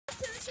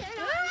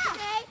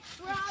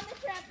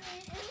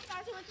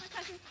with my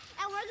cousins,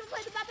 and we're gonna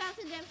play the butt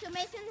bouncing game. So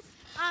Mason,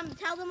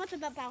 tell them what the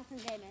butt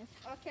bouncing game is.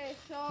 Okay,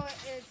 so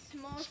it's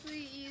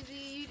mostly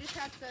easy. You just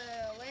have to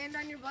land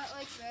on your butt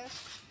like this,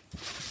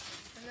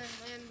 and then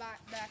land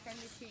back on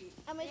your feet.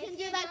 And we can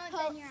do like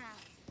poses.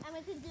 And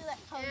we can do like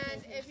poses.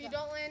 And if you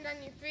don't land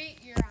on your feet,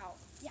 you're out.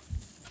 Yeah.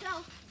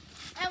 So,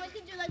 and we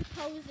can do like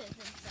poses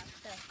and stuff.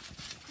 So,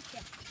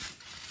 yeah.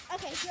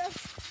 Okay, so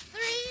 3,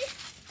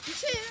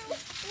 2,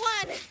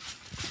 1.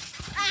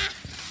 Ah!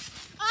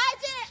 Oh, I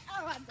did it!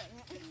 Oh, I'm doing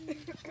it.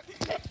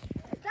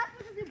 That's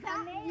because you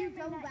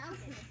double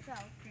bouncing it, so.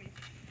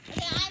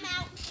 Okay, I'm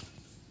out.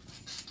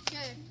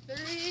 Okay,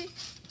 3,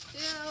 2,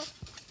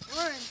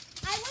 1.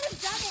 I would have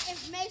done it if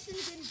Mason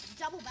didn't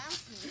double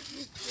bounce me.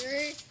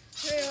 3,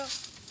 2,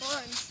 1.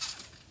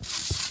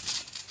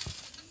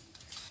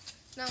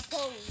 Now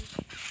pose.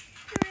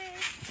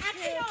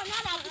 Actually, no, I'm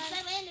not out because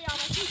I landed on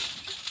my feet.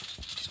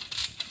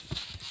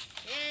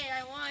 Yay,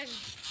 I won.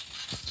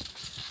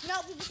 No,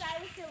 because I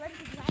was still ready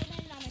because I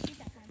landed on my feet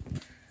that time.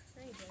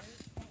 No, you didn't.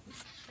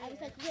 I was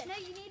like, no,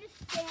 you need to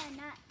stand,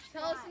 not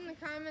Tell us in the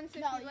comments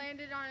if he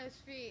landed on his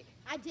feet.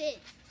 I did,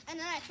 and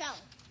then I fell.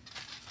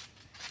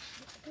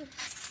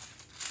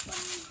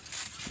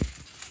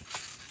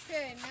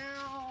 Okay,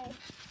 now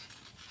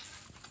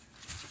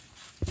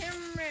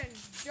Cameron,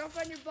 jump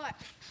on your butt.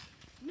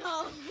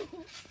 No.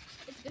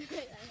 It's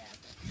good.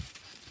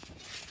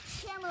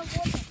 Camera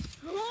working.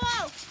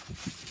 Whoa.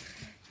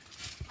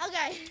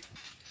 Okay.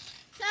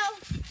 So,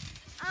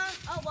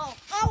 oh whoa.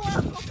 Oh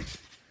whoa.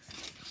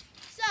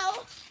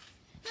 So,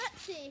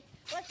 let's see.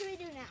 What should we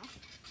do now?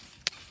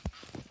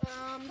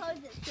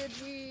 Poses. Should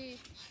we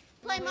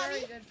Play we mummy?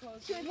 already did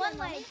poses. Should we play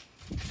mummy?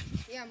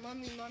 Yeah,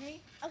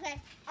 mummy. Okay.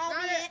 I'll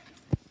Not be it. it.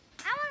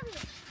 I want to be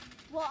it.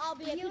 Well, I'll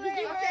be it. You because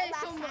you were okay, it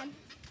last so time.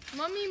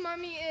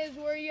 mummy is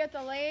where you have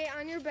to lay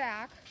on your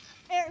back.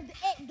 It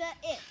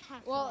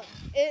has Well,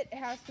 to it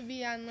has to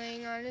be on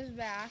laying on his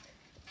back.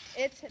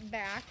 Its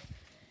back.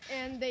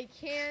 And they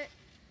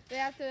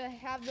have to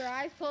have their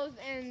eyes closed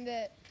and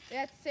they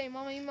have to say,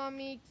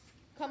 Mummy,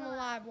 come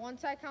alive.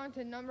 Once I count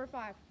to number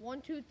 5.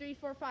 1, 2, 3,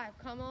 4, 5,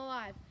 come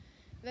alive.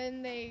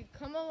 Then they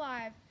come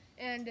alive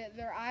and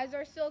their eyes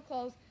are still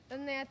closed.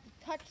 Then they have to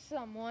touch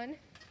someone.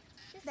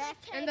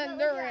 And then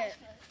they're it.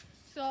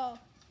 So,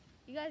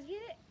 you guys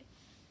get it?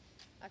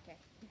 Okay.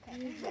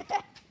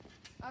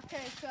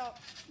 Okay, so,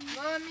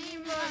 Mummy,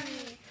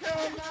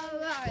 come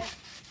alive.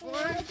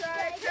 Once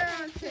I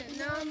count to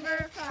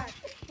number 5.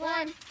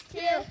 1, 2,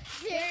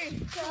 3,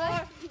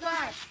 4,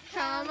 5,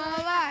 come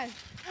alive.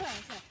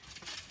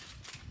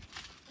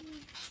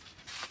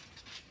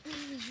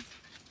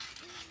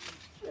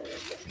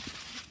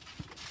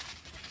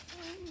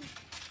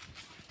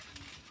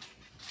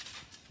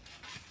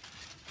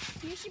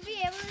 You should be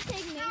able to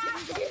take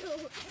Mason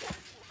too.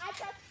 I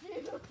touched you.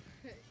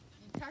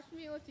 You touched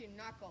me with your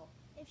knuckle.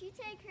 If you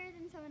take her,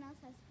 then someone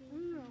else has to be.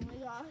 Oh my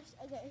gosh.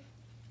 Okay.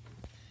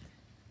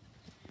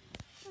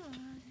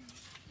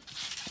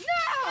 No!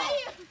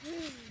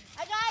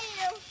 I got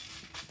you.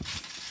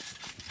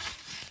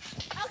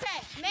 Okay,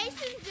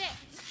 Mason's it.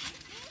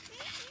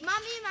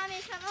 Mummy,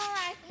 come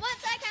alive.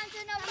 Once I count to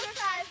number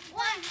 5.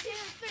 1, 2,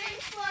 3,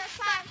 4,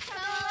 5,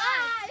 come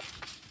alive.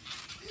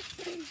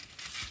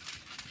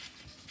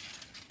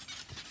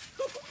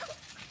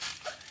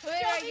 Who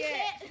did I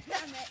get?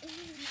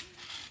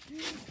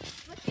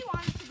 But she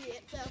wanted to be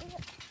it, so.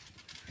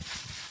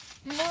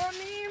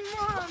 Mummy,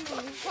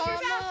 come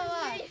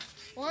alive.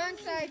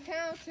 Once I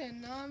count to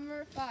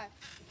number 5.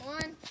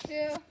 1,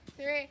 2,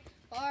 3,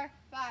 4,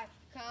 5,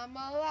 come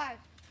alive.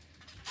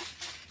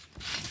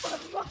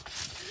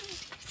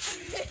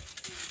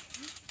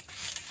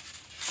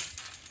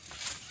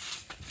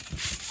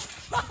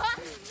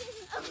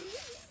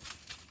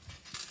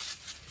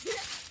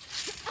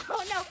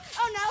 Oh no!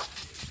 Oh no!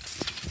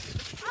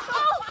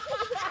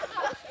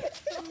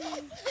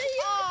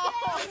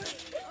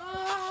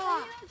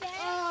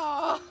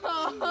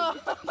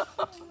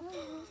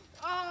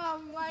 Oh,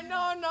 my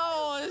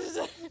nose.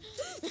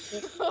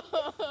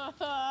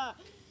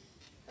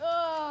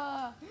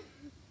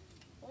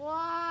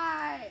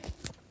 Why?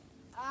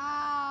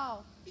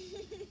 Ow.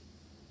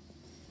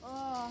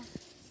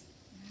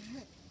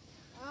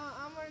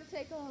 I'm going to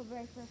take a little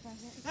break for a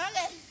second.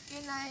 Okay.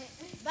 Good night.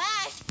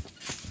 Bye.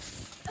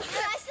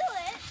 I still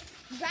it.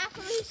 Bye,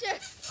 Felicia.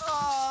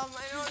 Oh,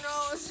 my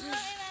nose.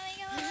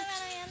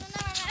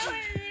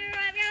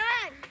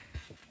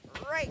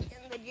 Right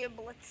in the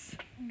giblets.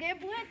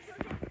 Giblets?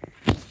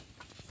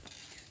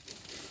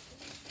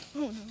 Oh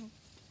no.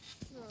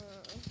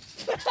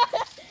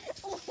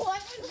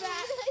 What was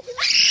that?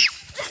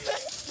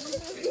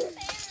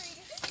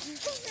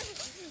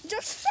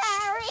 Just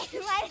sorry.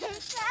 Like I'm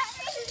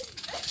sorry.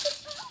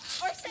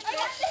 Or something.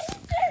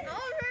 I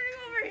was running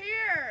over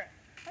here.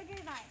 Okay,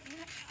 bye.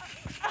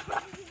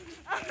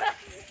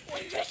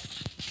 Okay.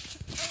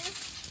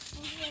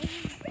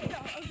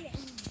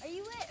 Are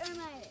you it or am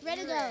I it?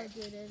 Ready to go.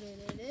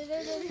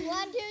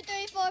 1, 2,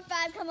 3, 4,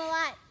 5, come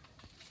alive.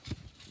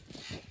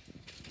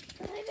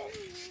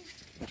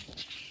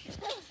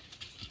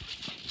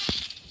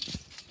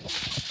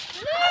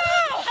 No!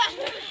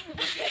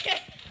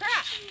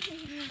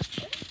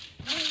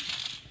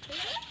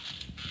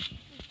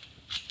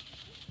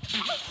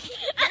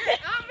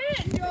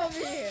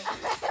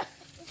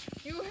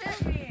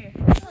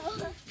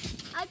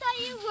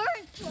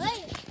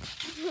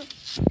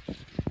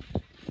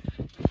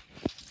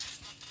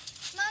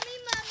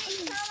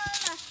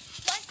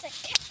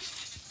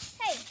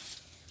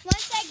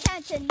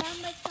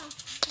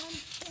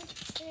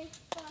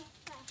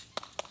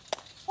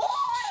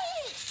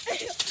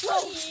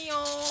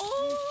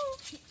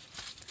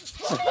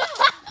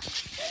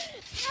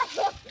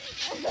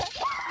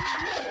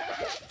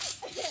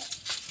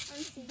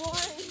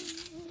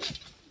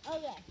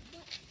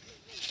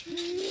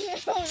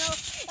 Oh no.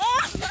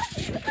 Oh.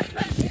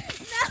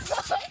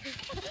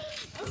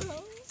 No.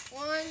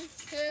 1,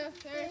 2,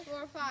 3,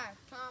 4, 5.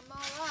 Come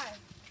alive.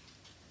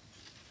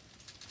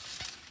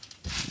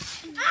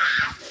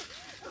 Ah!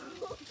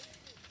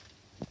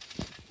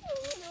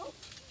 Oh no.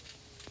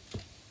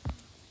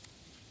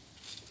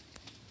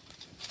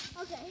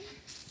 Okay.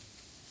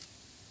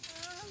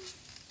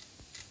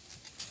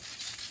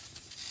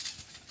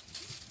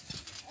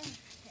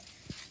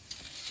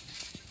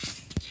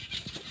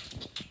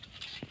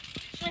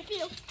 I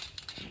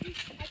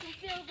can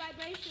feel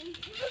vibrations.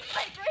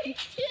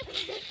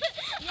 Vibrations.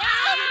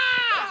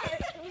 Yeah.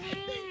 That's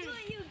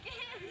what you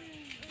get.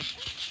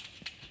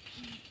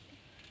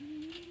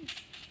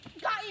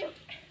 Got you.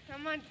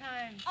 I'm on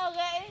time.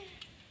 Okay.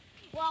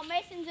 Well,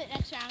 Mason's it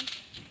next round.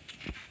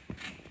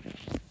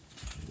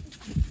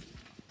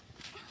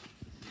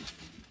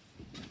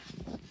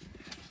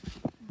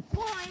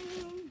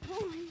 Boing,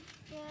 boing.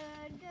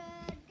 Good,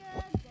 good,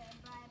 good, good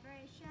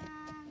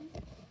vibrations.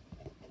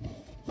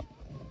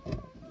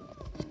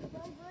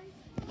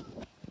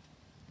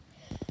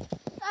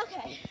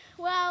 Okay,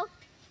 well,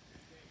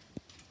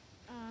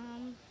 I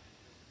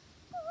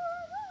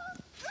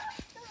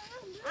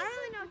don't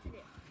really know what to do.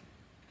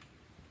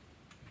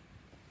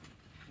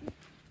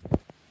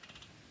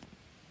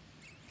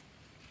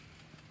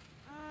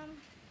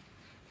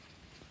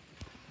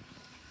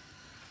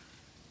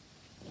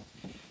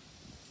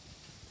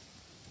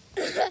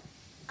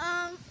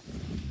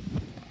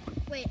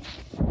 Wait.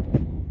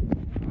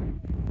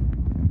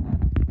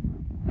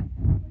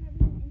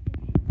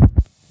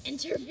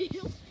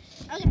 Interview.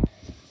 Okay.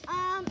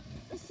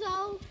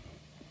 So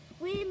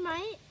we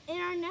might in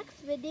our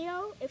next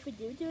video, if we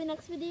do a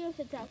next video,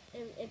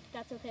 if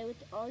that's okay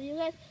with all you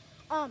guys,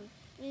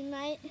 we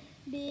might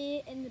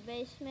be in the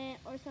basement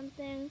or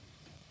something.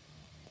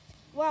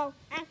 Well,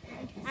 I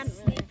don't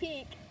really. Sneak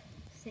peek.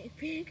 Sneak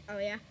peek. Oh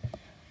yeah.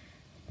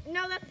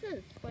 No, that's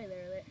the spoiler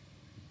alert.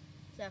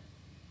 So.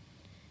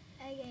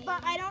 Okay.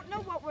 But I don't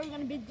know what we're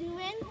gonna be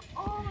doing.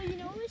 Oh, you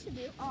know what we should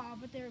do? Oh,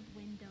 but there are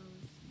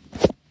windows.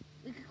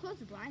 We could close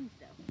the blinds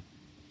though.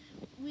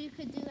 We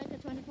could do like a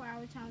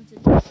 24-hour challenge.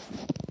 But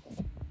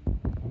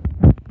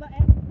I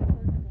have to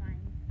close the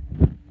blinds.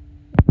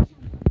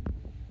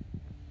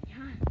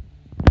 Yeah.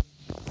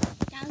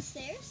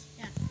 Downstairs?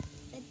 Yeah.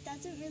 It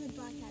doesn't really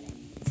block out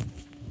anything.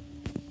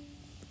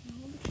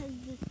 No, because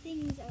the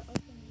things are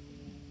open.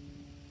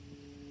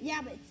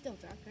 Yeah, but it's still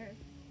darker.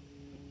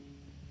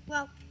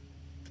 Well,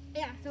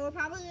 yeah, so we're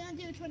probably gonna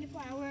do a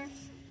 24-hour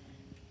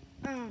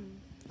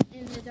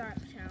in the dark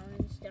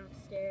challenge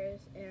downstairs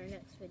in our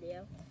next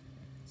video.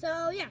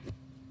 So yeah,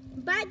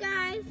 bye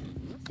guys.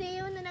 See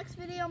you in the next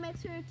video. Make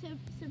sure to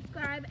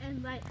subscribe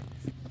and like.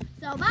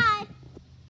 So bye.